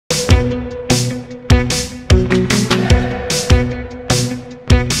I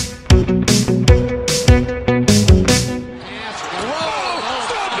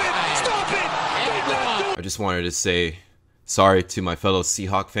just wanted to say sorry to my fellow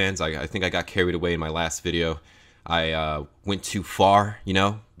Seahawk fans. I think I got carried away in my last video. I went too far, you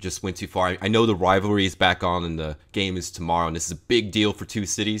know, just went too far. I know the rivalry is back on and the game is tomorrow, and this is a big deal for two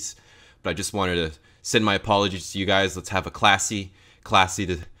cities. But I just wanted to send my apologies to you guys. Let's have a classy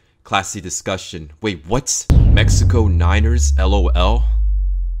discussion. Wait, what? Mexico Niners, LOL?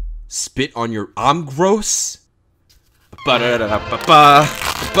 Spit on your... I'm gross?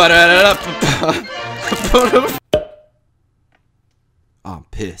 I'm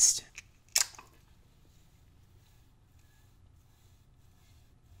pissed.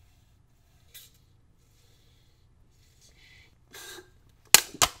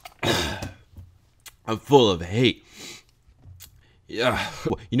 I'm full of hate. Yeah.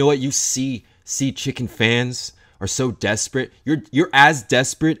 You know what? You see chicken fans are so desperate. You're as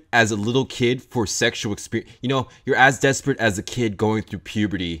desperate as a little kid for sexual experience. You know, you're as desperate as a kid going through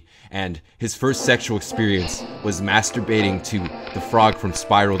puberty and his first sexual experience was masturbating to the frog from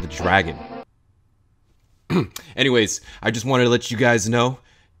Spiral the Dragon. Anyways, I just wanted to let you guys know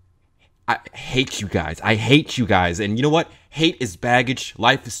I hate you guys. I hate you guys. And you know what? Hate is baggage.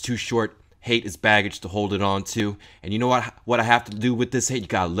 Life is too short. Hate is baggage to hold it on to. And you know what I have to do with this hate? You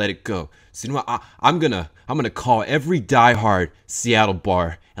gotta let it go. So you know what? I'm gonna call every diehard Seattle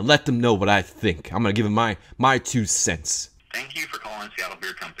bar and let them know what I think. I'm gonna give them my 2 cents. Thank you for calling Seattle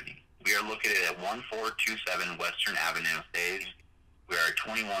Beer Company. We are located at 1427 Western Avenue. We are a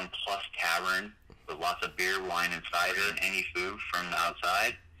 21 plus tavern with lots of beer, wine, and cider, and any food from the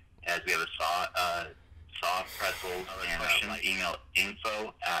outside. As we have a soft pretzels and questions, email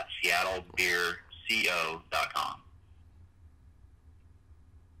info@seattlebeerco.com.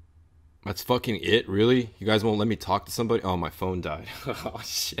 That's fucking it? Really? You guys won't let me talk to somebody? Oh, my phone died. Oh,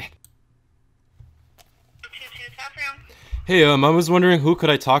 shit. Hey, I was wondering who could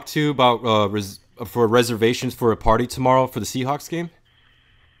I talk to about for reservations for a party tomorrow for the Seahawks game?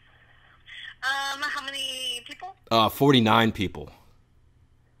 How many people? 49 people.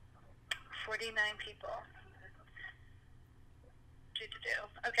 49 people.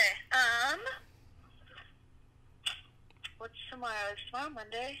 Okay. What's tomorrow? Is tomorrow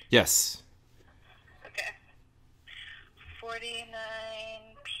Monday? Yes. Okay. 49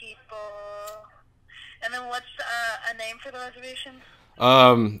 people. And then what's a name for the reservation?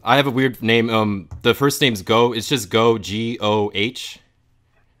 I have a weird name. The first name's Go. It's just Go, G-O-H.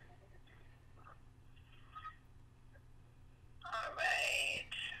 All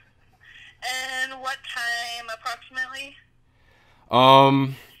right. And what time approximately?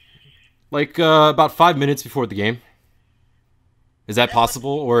 Like about 5 minutes before the game. Is that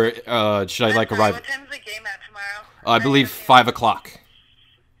possible, or should I like arrive? What time's the game at tomorrow? I believe 5 o'clock.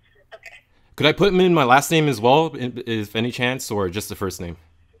 Okay. Could I put him in my last name as well, if any chance, or just the first name?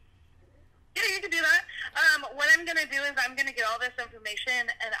 Yeah, you can do that. What I'm gonna do is I'm gonna get all this information,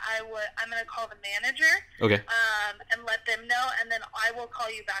 and I'm gonna call the manager. Okay. And let them know, and then I will call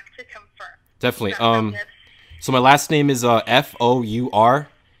you back to confirm. Definitely. So my last name is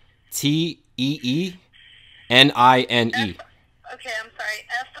F-O-U-R-T-E-E-N-I-N-E. Okay, I'm sorry.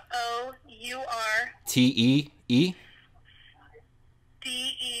 T-E-E.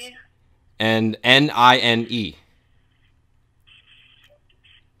 D-E. And N-I-N-E.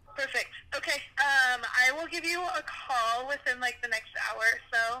 Perfect. Okay. I will give you a call within like the next hour or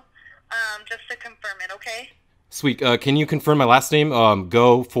so, just to confirm it. Okay. Sweet. Can you confirm my last name?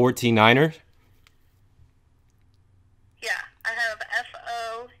 Go 49er. Yeah, I have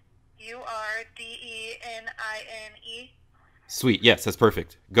F-O-U-R-D-E-N-I-N-E. Sweet. Yes, that's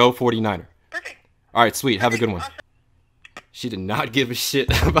perfect. Go 49er. Perfect. All right. Sweet. Have a good one. Awesome. She did not give a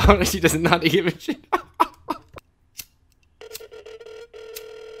shit about it. She does not give a shit.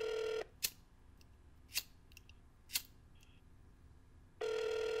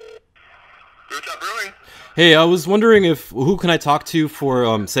 Hey, I was wondering who can I talk to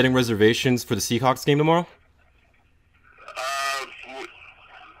for setting reservations for the Seahawks game tomorrow?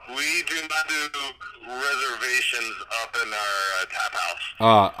 We do not do reservations up in our tap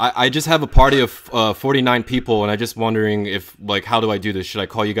house. I just have a party of 49 people, and I'm just wondering how do I do this? Should I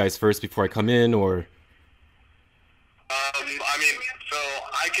call you guys first before I come in, or?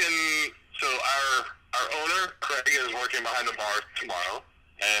 So our owner, Craig, is working behind the bar tomorrow,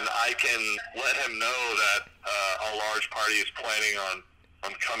 and I can let him know that a large party is planning on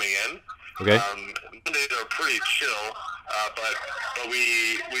coming in. Okay. Mondays are pretty chill, but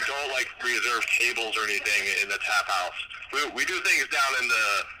we don't like reserve tables or anything in the tap house. We do things down in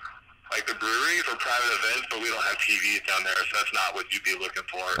brewery for private events, but we don't have TVs down there, so that's not what you'd be looking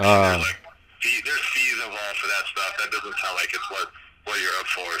for. There's fees involved for that stuff. That doesn't sound like it's what you're up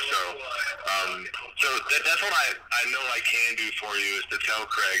for. So, that's what I know I can do for you is to tell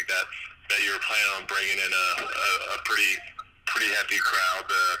Craig that you're planning on bringing in a pretty hefty crowd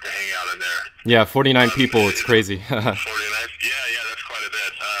to hang out in there. Yeah, 49 people. It's crazy. 49. Yeah, that's quite a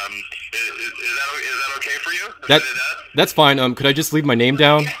bit. Is that okay for you? That's fine. Could I just leave my name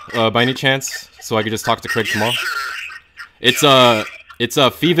down by any chance, so I could just talk to Craig tomorrow? Sure. It's Five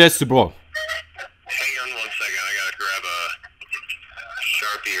Subro. Hang on 1 second. I gotta grab a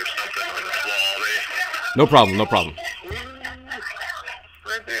Sharpie or something on this wall. No problem. No problem.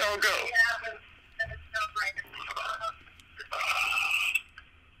 Where'd they all go?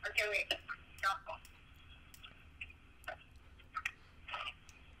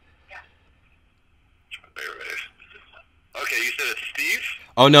 Okay, you said it's Steve?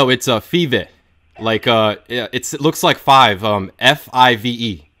 Oh no, it's Five. Like it looks like 5. Five. Five. Five,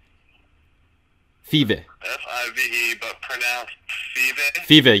 but pronounced Five?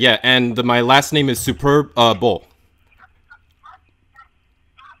 Five, yeah, and my last name is Superb Bowl.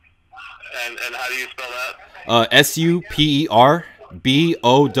 And how do you spell that? Superbowl.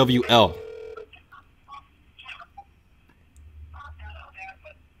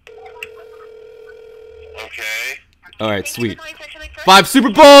 Okay. All right, sweet. 5 Super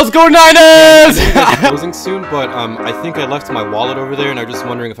Bowls, go Niners! Yeah, closing soon, but I think I left my wallet over there, and I'm just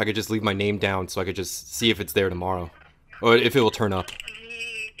wondering if I could just leave my name down so I could just see if it's there tomorrow, or if it will turn up.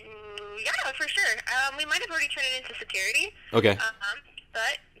 Yeah, for sure. We might have already turned it into security. Okay.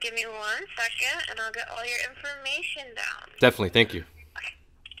 But give me 1 second, and I'll get all your information down. Definitely, thank you. Okay.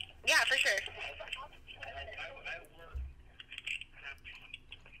 Yeah, for sure.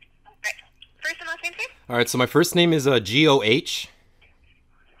 Alright. First and last name, please? Alright, so my first name is G-O-H.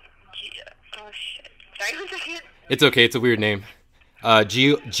 Oh, shit. Sorry, 1 second. It's okay, it's a weird name.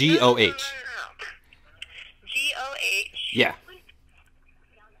 G-O-H. G-O-H. Yeah.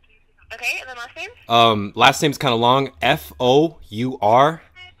 Okay, and then last name? Last name's kind of long. F-O-U-R-D-E.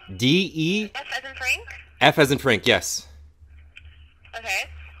 F as in Frank? F as in Frank, yes. Okay.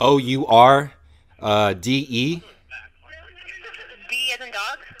 O-U-R-D-E. D as in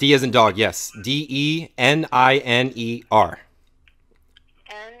dog? D as in dog, yes. D-E-N-I-N-E-R.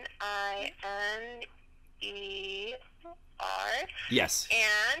 N-I-N-E-R. Yes.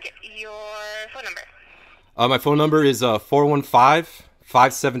 And your phone number? My phone number is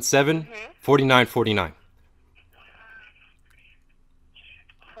 415-577-4949. 49, 49.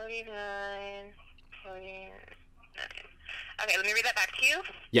 Okay, let me read that back to you.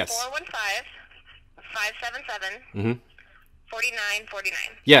 Yes. 415-577-4949.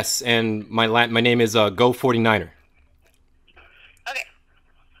 Yes, and my name is Go 49er. Okay.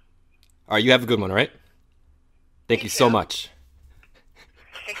 All right, you have a good one, all right? Thank you so much.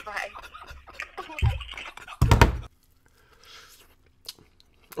 Thanks, bye.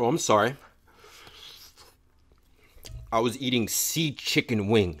 Oh, I'm sorry. I was eating sea chicken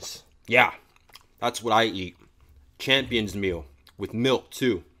wings. Yeah, that's what I eat. Champion's meal with milk,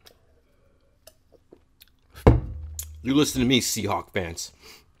 too. You listen to me, Seahawk fans.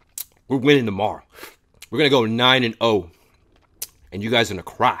 We're winning tomorrow. We're going to go 9-0. And you guys are going to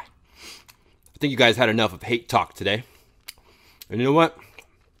cry. I think you guys had enough of hate talk today. And you know what?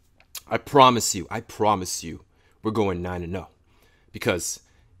 I promise you, we're going 9-0. Because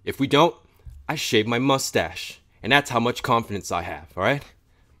if we don't, I shave my mustache. And that's how much confidence I have, all right?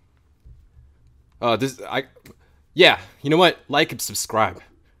 Yeah, you know what? Like and subscribe.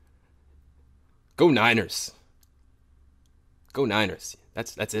 Go Niners. Go Niners.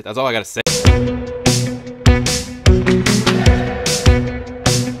 That's it. That's all I got to say.